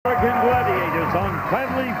American Gladiators on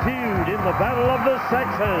Family Feud in the Battle of the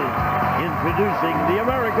Sexes. Introducing the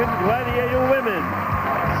American Gladiator women,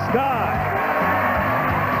 Sky,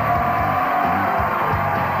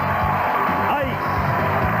 Ice,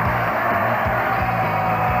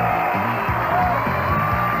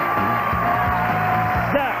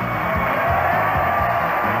 Zap,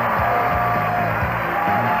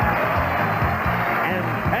 and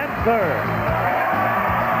Panther.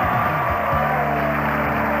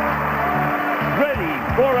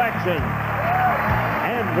 For action.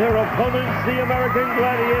 And their opponents, the American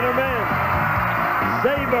Gladiator men,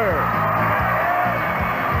 Saber,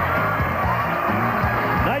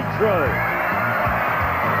 Nitro,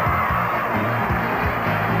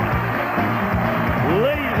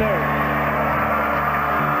 Laser,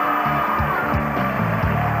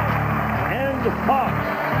 and Fox.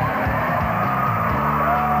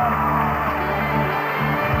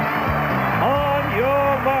 On your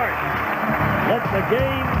mark. Let the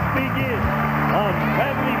games begin on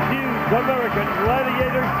Family Feud's American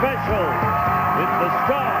Gladiator Special with the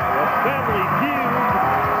star of Family Feud,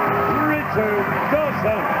 Richard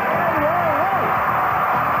Dawson.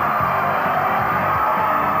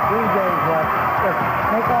 Three days left. Just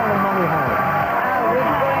take all the money home.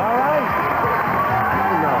 All right?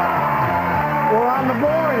 We're on the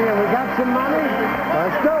board here. We got some money.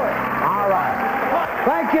 Let's do it. All right.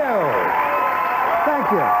 Thank you. Thank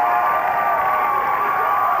you.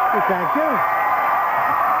 Thank you.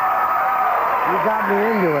 You got me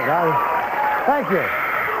into it. Thank you.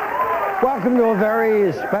 Welcome to a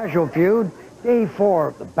very special feud. Day 4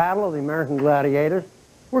 of the Battle of the American Gladiators.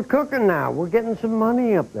 We're cooking now. We're getting some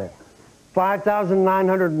money up there.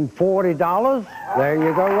 $5,940. There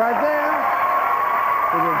you go right there.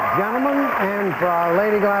 For the gentlemen, and for our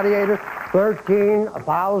lady gladiator,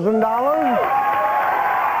 $13,000.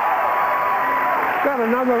 Got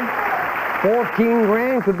another 14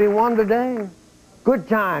 grand, could be won today. Good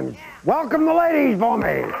times. Welcome the ladies for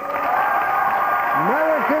me.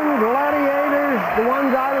 American Gladiators, the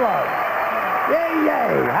ones I love. Yay,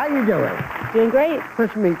 yay. How you doing? Doing great.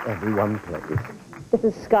 Let's meet everyone, please. This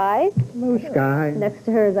is Sky. Hello, Sky. Next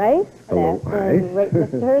to her is Ice. Hello, and Ice. right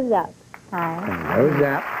next to her is Zap. Hi. Hello,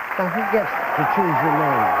 Zap. Now, who gets to choose your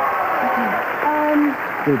name?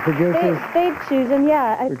 The producers? They choose them,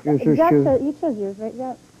 yeah. Producers Zap choose? You chose yours, right,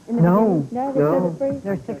 Zap? No. No, they chose it for you?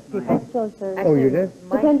 There are 6 people. I chose hers. Oh, you did?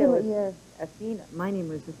 My Depends on show what is year. Athena. My name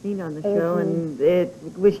was Athena on the show, and it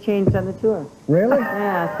was changed on the tour. Really?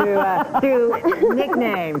 Yeah, through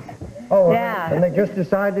nicknames. Oh, Yeah. And they just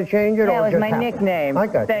decided to change it? That or was just my happened? nickname. I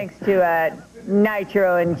got you. Thanks to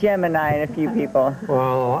Nitro and Gemini and a few people.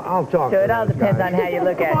 Well, I'll talk So to it all those depends guys. on how you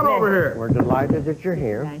look at it. Come on over here. We're delighted that you're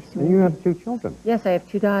here. Nice to And you have 2 children. Yes, I have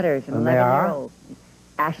 2 daughters, an And they are? 11-year-old.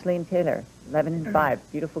 Ashley and Taylor, 11 and 5.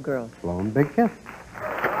 Beautiful girls. Blow 'em big kiss.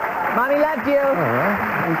 Mommy loved you. All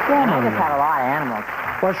right. And I just have a lot of animals.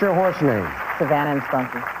 What's your horse name? Savannah and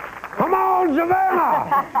Spunky. Come on,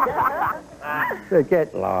 Savannah!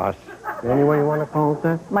 Get lost. Any way you want to call it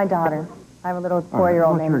that? My daughter. I have a little All right,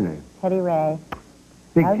 4-year-old what's her named name? Teddy Ray.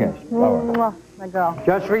 Big kiss. Mwah, my girl.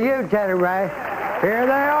 Just for you, Teddy Ray. Here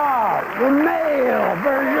they are, the male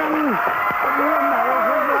version of the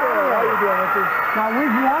American Gladiator. How you doing, Richard? Now,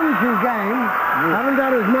 we've won 2 games. Haven't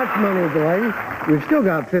got as much money as the ladies. We've still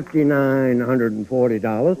got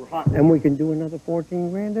 $5,940, and we can do another 14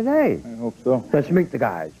 grand today. I hope so. Let's meet the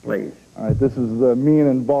guys, please. All right, this is the mean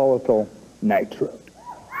and volatile Nitro.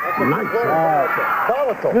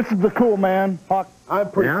 Volatile. This is the cool man, Hawk. I'm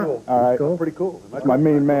pretty Yeah? cool. All right, Cool. Pretty cool. that's my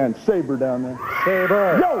main man, Saber down there.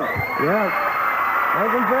 Saber. Yo! Yeah.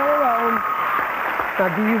 Make them feel at home. Now,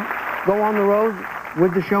 do you go on the road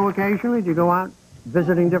with the show occasionally? Do you go out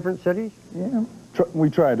visiting different cities? Yeah. We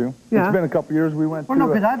try to. Yeah. It's been a couple years. We went Well, to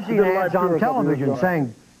no, because I've we seen did a live ads tour on a couple years television ago.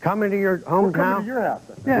 saying, come into your hometown. Come to your house.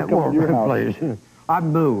 Yeah, We'll come to your well, house. please. I've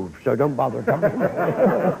moved, so don't bother coming.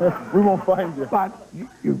 We won't find you. But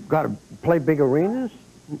you've got to play big arenas?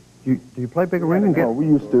 Do you play big arenas and get... Oh, we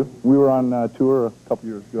used to. We were on tour a couple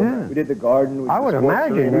years ago. Yeah. We did the garden. I would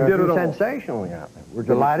imagine We you're did it all. sensationally out there. We're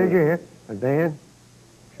delighted you're here. And Dan,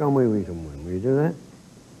 show me we can win. Will you do that?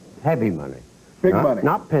 Heavy money. Big money.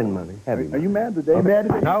 Not pin money. Heavy Are money. you mad today? I'm mad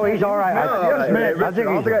today. No, he's all right. Yes, man. I think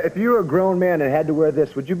he's... If you were a grown man and had to wear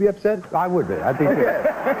this, would you be upset? I would be. I'd be good.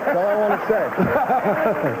 That's all I want to say.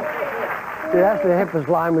 See, that's the hippest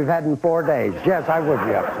line we've had in 4 days. Yes, I would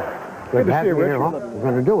be upset. Good to have see you, you here, Richard. huh? We're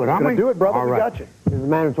going to do it, aren't we? Gonna do it, brother. All We right. got you. Here's the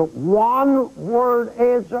man who took 1-word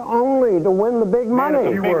answer only to win the big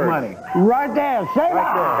money. Big money. Right there. Say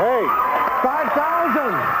that. Hey.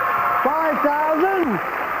 5,000. 5,000.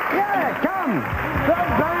 Yeah, come. The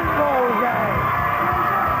bankroll game.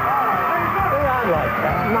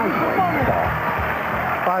 Nice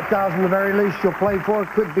one. 5,000 the very least you'll play for.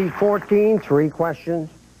 Could be 14. 3 questions.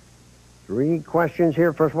 3 questions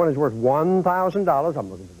here. First one is worth $1,000. I'm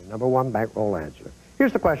looking for the number 1 bankroll answer.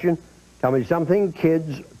 Here's the question. Tell me something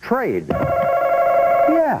kids trade.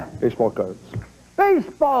 Yeah. Baseball cards.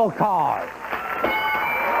 Baseball cards.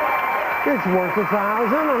 It's worth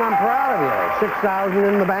 $1,000, and I'm proud of you. 6,000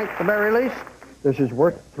 in the bank at the very least. This is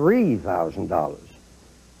worth $3,000.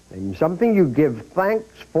 Name something you give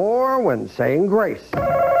thanks for when saying grace.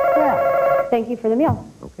 Yeah. Thank you for the meal.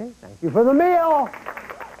 Okay, thank you for the meal.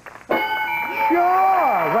 Sure,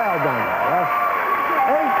 well done. That's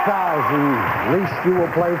 8,000 least you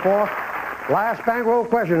will play for. Last bankroll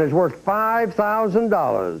question is worth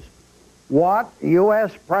 $5,000. What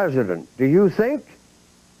U.S. president do you think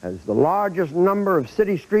has the largest number of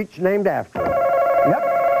city streets named after him? Yep.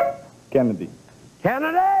 Kennedy.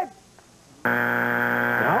 Kennedy? No.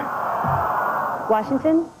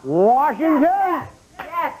 Washington? Washington?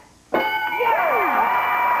 Yes. Well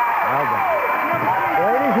done.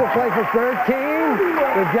 Ladies will play for 13.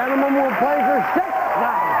 The gentlemen will play for 6,000.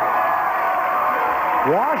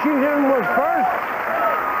 Washington was first,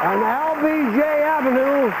 and LBJ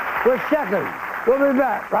Avenue was second. We'll be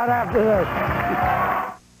back right after this.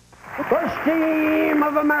 First team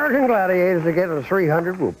of American Gladiators to get to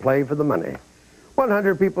 300 will play for the money.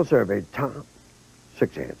 100 people surveyed. Top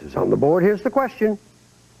 6 answers on the board. Here's the question.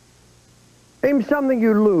 Name something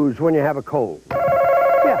you lose when you have a cold.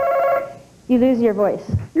 Yeah. You lose your voice.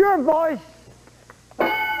 Your voice. 3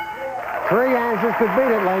 answers could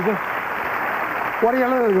beat it, ladies. What do you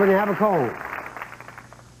lose when you have a cold?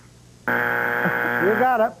 You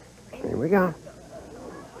got it. Here we go.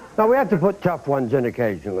 Now, we have to put tough ones in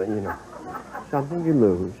occasionally, you know. Something you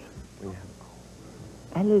lose when you have a cold.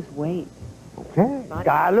 I lose weight. Okay.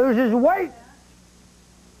 Guy loses weight.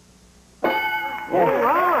 All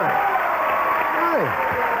right. Hey.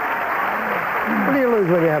 What do you lose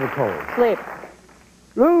when you have a cold? Sleep.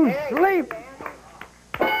 Lose sleep.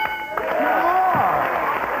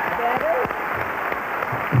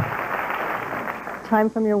 Time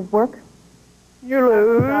from your work? You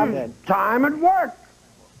lose time at work.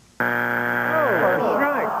 First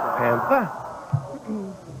strike. Panther.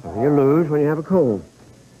 What do you lose when you have a cold?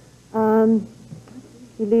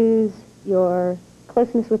 You lose your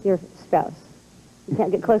closeness with your spouse. You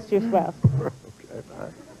can't get close to your spouse. Okay,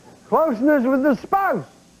 fine. Closeness with the spouse.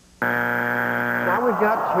 Now we've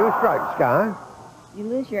got 2 strikes, Guy. You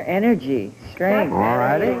lose your energy, strength. All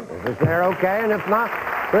righty. If they're okay, and if not,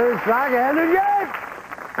 3rd strike, energy.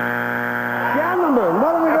 Gentlemen,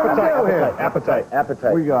 what are we going to do here?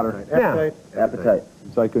 Appetite. We got her. Appetite.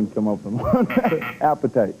 So I couldn't come up with one.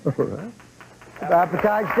 Appetite. If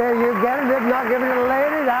appetite's there, you get it. If not, give it to the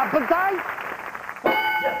ladies. Appetite?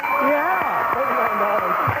 Yeah.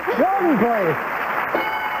 Jordan, please.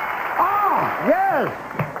 Ah, yes.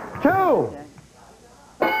 2.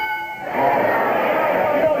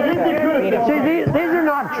 See, these are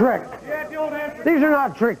not trick. These are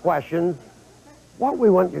not trick questions. What we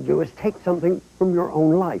want you to do is take something from your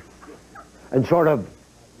own life and sort of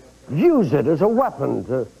use it as a weapon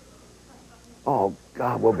to... Oh,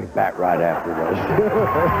 God, we'll be back right after this.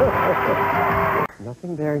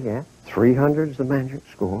 Nothing there yet. 300 is the magic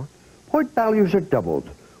score. Point values are doubled.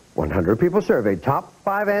 100 people surveyed. Top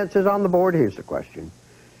 5 answers on the board. Here's the question.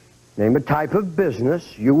 Name a type of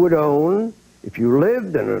business you would own if you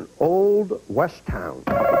lived in an old West town.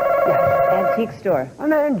 Antique store.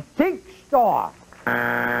 An antique store.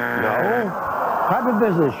 No. Type of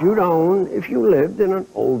business you'd own if you lived in an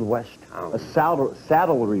old West town. A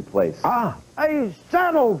saddlery place. Ah, a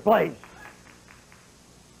saddle place.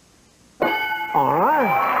 All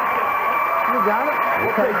right. You got it.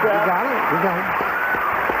 Okay, you got it. You got it.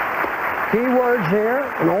 Keywords here,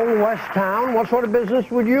 an old West town. What sort of business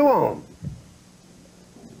would you own?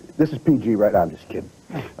 This is PG, right? I'm just kidding.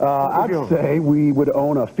 I'd say we would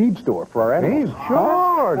own a feed store for our animals.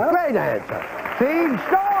 Sure. Great answer. Feed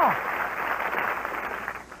store.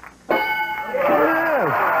 Yes.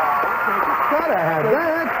 Gotta have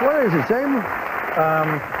that. What is it, Sam?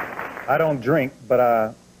 I don't drink, but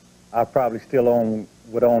I probably still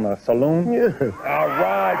would own a saloon. Yeah. All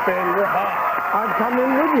right, baby, we're hot. I'd come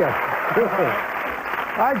in with you.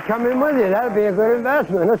 I'd come in with you. That'd be a good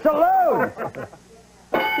investment. A saloon.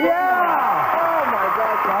 Yeah. Oh, my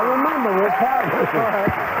gosh. I remember. We're partners.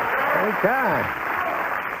 Okay.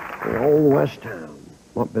 The old West town.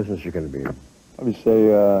 What business you going to be in? I would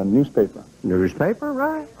say newspaper. Newspaper,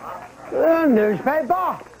 right?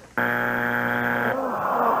 Newspaper.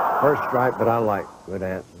 First strike, but I like. Good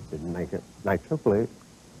answer. Didn't make it. Nitro, please.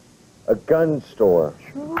 A gun store.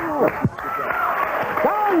 Sure.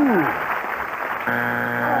 one.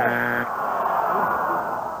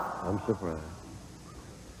 I'm surprised.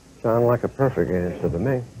 Sound like a perfect answer to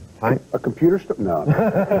me. A computer store? No.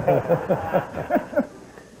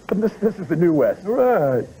 This is the New West.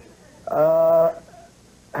 Right. How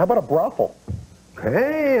about a brothel?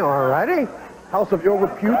 Okay, all righty. House of ill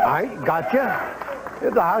repute? I gotcha.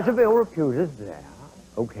 If the house of ill repute is there,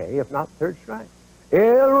 okay, if not, third strike.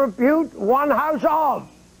 Ill repute, one house of.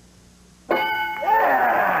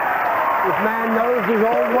 Yeah! This man knows his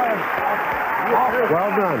old West.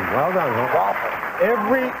 Well done, huh?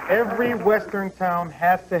 Every Western town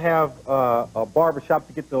has to have a barber shop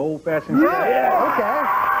to get the old-fashioned shave. Yeah, okay.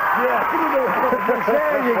 Yeah.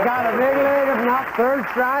 You got a big lead, if not third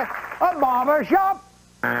strike. A barber shop.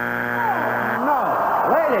 No,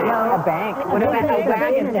 lady. No, a bank. What about a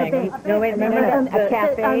wagon thing? No, wait, remember a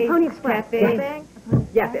cafe? Pony Express. Cafe?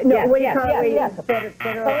 Yeah, no, what do you call it? Yes, a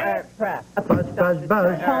Federal Press. Buzz.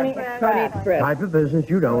 Pony Express. Type of business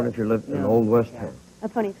you'd own if you lived in Old West Town. A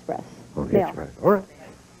Pony Express. Pony Mail. Express. All right.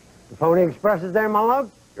 The Pony Express is there, my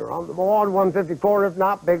love. You're on the board, 154. If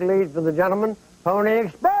not, big lead for the gentleman. Pony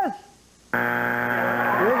Express. You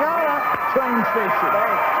got it. Train station.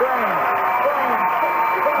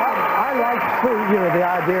 I like food, you know, the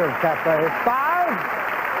idea of cafe. 5.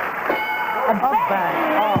 A bank.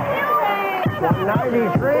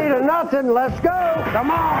 193 to nothing. Let's go.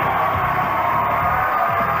 Come on.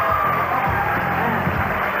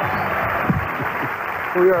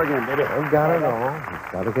 Here we are again, baby. I've got it all.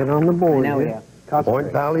 Got to get on the board. Now we here. have.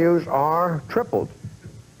 Point values are tripled.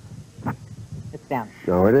 It's down.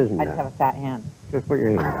 No, it isn't. I just have a fat hand. Just put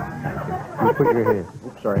your hand. You put your hand.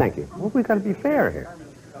 Oops, sorry. Thank you. Well, we've got to be fair here.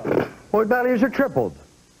 Point values are tripled.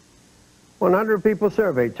 100 people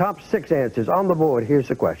surveyed. Top 6 answers on the board. Here's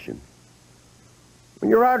the question. When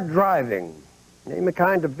you're out driving, name the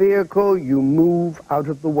kind of vehicle you move out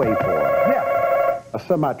of the way for. Yeah. A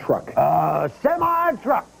semi-truck. A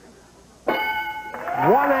semi-truck.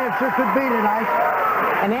 One answer could be tonight.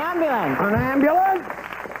 An ambulance. An ambulance.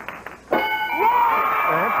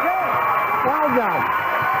 That's it. Well done.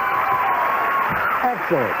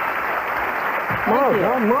 Excellent.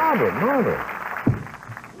 Marvin.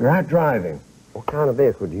 You're out driving. What kind of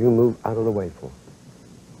vehicle do you move out of the way for?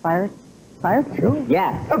 Fire truck?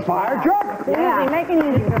 Yes. A fire truck? Easy, make it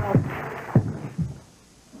easy, girls.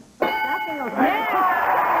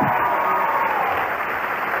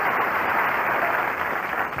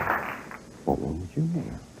 What one would you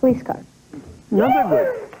name? Police car. Another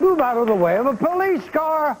good. Move out of the way of a police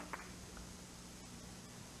car.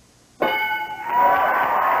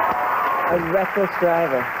 A reckless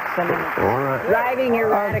driver. Someone All right. driving A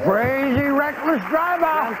erratically. crazy, reckless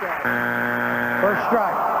driver. First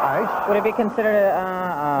strike. Ice. Would it be considered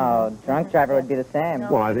a drunk driver would be the same?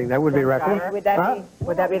 Well, I think that would be reckless. Would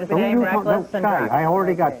that be the same? Reckless and Sky, drunk. I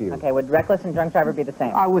already got to you. Okay, would reckless and drunk driver be the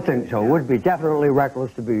same? I would think so. It would be definitely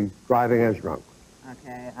reckless to be driving as drunk.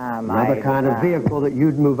 Okay. Another kind of vehicle that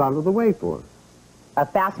you'd move out of the way for. A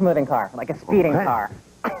fast-moving car, like a speeding Okay. car.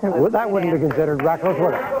 Well, that wouldn't be considered reckless,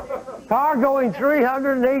 would it? Car going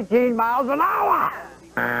 318 miles an hour.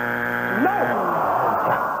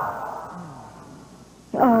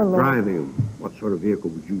 Oh, Lord. Driving. What sort of vehicle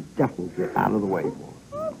would you definitely get out of the way for?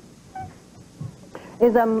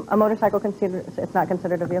 Is a motorcycle considered, it's not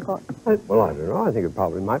considered a vehicle? Well, I don't know. I think it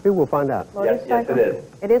probably might be. We'll find out. Motorcycle? Yes, it is.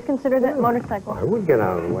 It is considered a motorcycle. I would get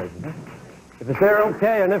out of the way for that. If it's there,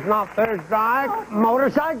 okay. And if not, third strike.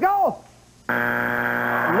 Motorcycle?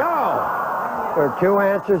 No. There are 2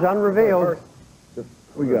 answers unrevealed.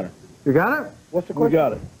 We got it. You got it? What's the question? We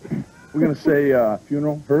got it. We're going to say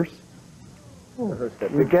funeral, hearse.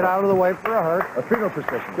 You get out of the way for a hearse. A funeral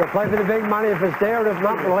procession. You'll play for the big money if it's there, and if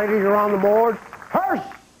not, the ladies are on the board. Hearse!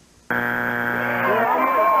 You're on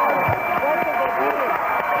the board.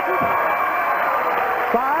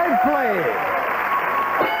 5, please.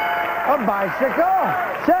 A bicycle.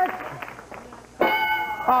 6.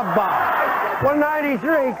 A bus.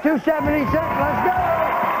 193, 276. Let's go.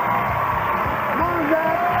 Come on,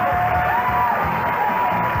 Jack.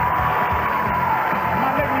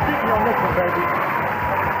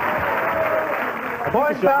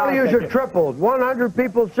 Point values are tripled. 100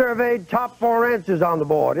 people surveyed, top 4 answers on the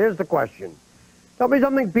board. Here's the question. Tell me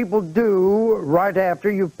something people do right after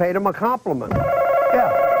you've paid them a compliment.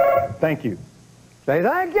 Yeah. Thank you. Say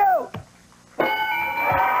thank you. You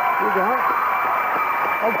got it.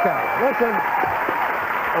 Okay, listen.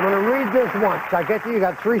 I'm going to read this once. I get you. You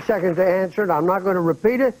got 3 seconds to answer it. I'm not going to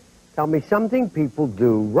repeat it. Tell me something people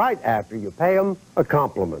do right after you pay them a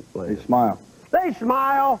compliment, please. They smile. They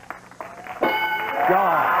smile.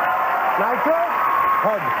 God. Nitro?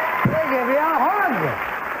 Hug. They give you a hug.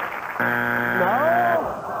 No.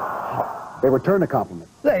 They return the compliment.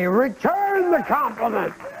 They return the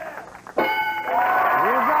compliment. Here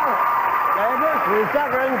you go. David, 3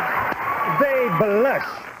 seconds. They blush.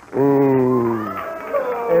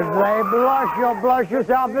 If they blush, you'll blush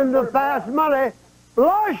yourself into fast money.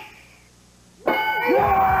 Blush!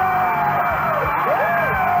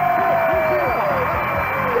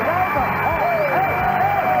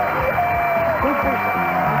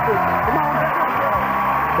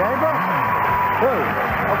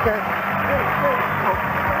 Okay.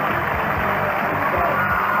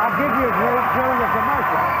 I'll give you a break during the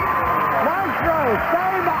commercial. Nitro,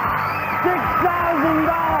 Saber, $6,000.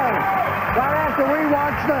 Right after we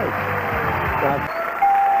watch this.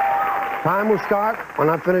 Time will start. When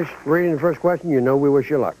I finish reading the first question, you know we wish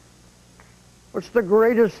you luck. What's the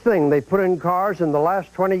greatest thing they put in cars in the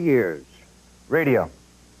last 20 years? Radio.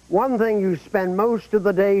 One thing you spend most of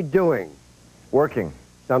the day doing. Working.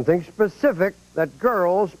 Something specific that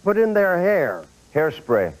girls put in their hair.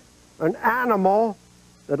 Hairspray. An animal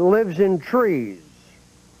that lives in trees.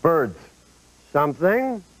 Birds.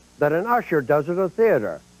 Something that an usher does at a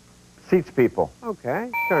theater. Seats people. Okay,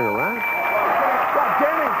 turn around.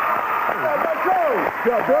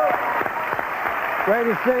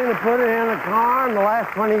 Greatest thing to put in a car in the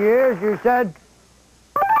last 20 years, you said?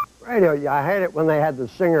 Radio. Yeah, I hate it when they had the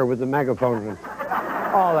singer with the megaphone.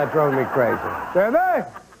 Oh, that drove me crazy. Survey?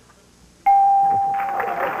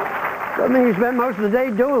 Something you spend most of the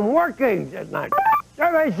day doing, working at night.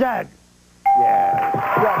 Survey said. Yeah.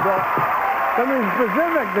 Something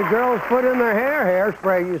specific the girls put in their hair.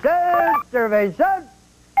 Hairspray, you said. Survey said.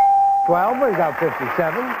 12, we got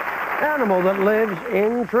 57. Animal that lives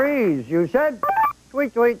in trees, you said.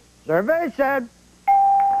 Tweet, tweet. Survey said.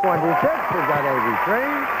 26, we got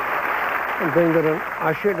 83. Something that an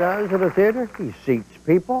usher does at a theater, he seats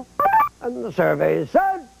people. And the survey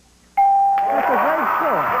said. That's a great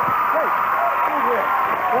score. Great.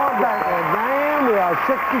 Well, back there, Diane, we are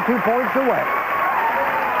 62 points away.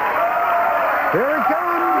 Here it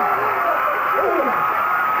comes.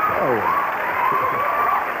 Oh.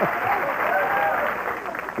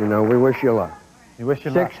 You know, we wish you luck. You wish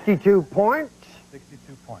you luck. 62 points.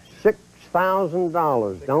 62 points.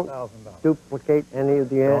 $6,000. Don't duplicate any of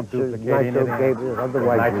the answers. Don't duplicate any of the gave answers. it.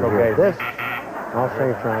 Otherwise, Nitro you gave this. I'll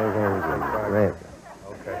say try again. There you go.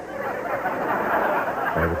 Okay.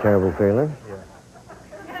 I have a terrible feeling. Yeah.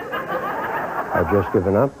 I've just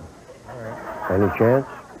given up. All right. Any chance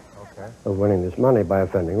Okay. of winning this money by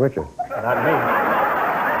offending Richard? Not me.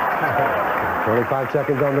 25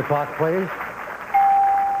 seconds on the clock, please.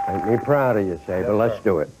 Make me proud of you, Saber. But let's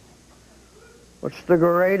do it. What's the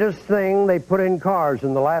greatest thing they put in cars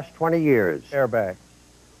in the last 20 years? Airbag.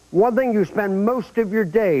 One thing you spend most of your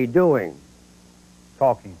day doing.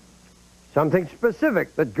 Talking. Something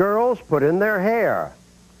specific that girls put in their hair.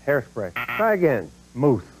 Hairspray. Try again.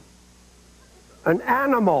 Moose. An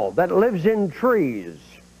animal that lives in trees.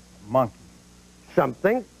 Monkey.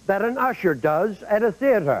 Something that an usher does at a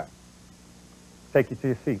theater. Take you to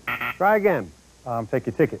your seat. Try again. Take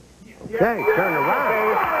your ticket. Okay, turn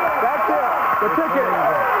around. That's it. The ticket.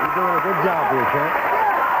 You're doing a good job here, champ.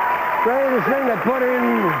 Greatest thing they put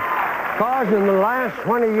in cars in the last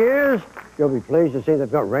 20 years. You'll be pleased to see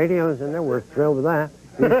they've got radios in there. We're thrilled with that.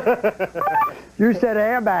 You said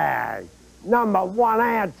airbag. Number 1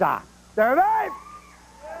 answer. Survey?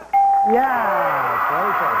 Yeah.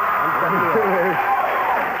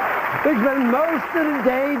 They spend most of the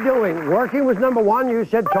day doing. Working was number 1. You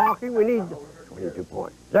said talking. We need 22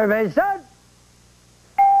 points. Survey said.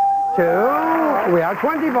 2. We are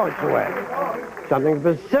 20 points away. Something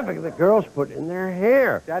specific that girls put in their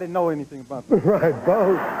hair. I didn't know anything about that. Right,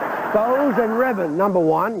 bows. Bows and ribbon. Number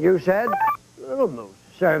 1, you said little moose.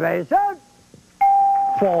 Survey said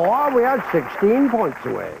 4. We are 16 points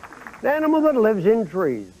away. An animal that lives in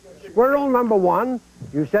trees. Squirrel, number 1.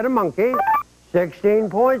 You said a monkey. 16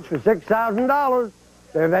 points for $6,000.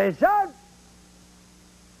 Survey said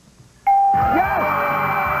yes.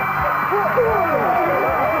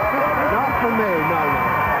 Not for me, no.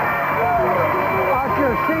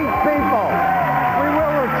 Usher seat people. We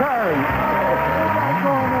will return.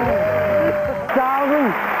 1,000.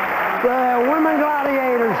 The women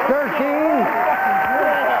gladiators, 13.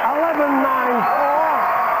 11-9-4.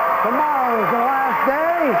 Tomorrow is the last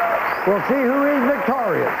day. We'll see who is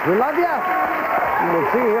victorious. We love you. And we'll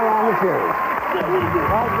see you here on the Feud.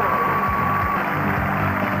 Well done.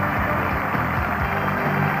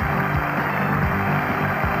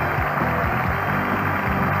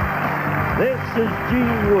 This is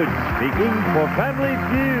Gene Wood speaking for Family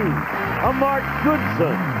Feud, a Mark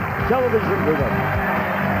Goodson television production.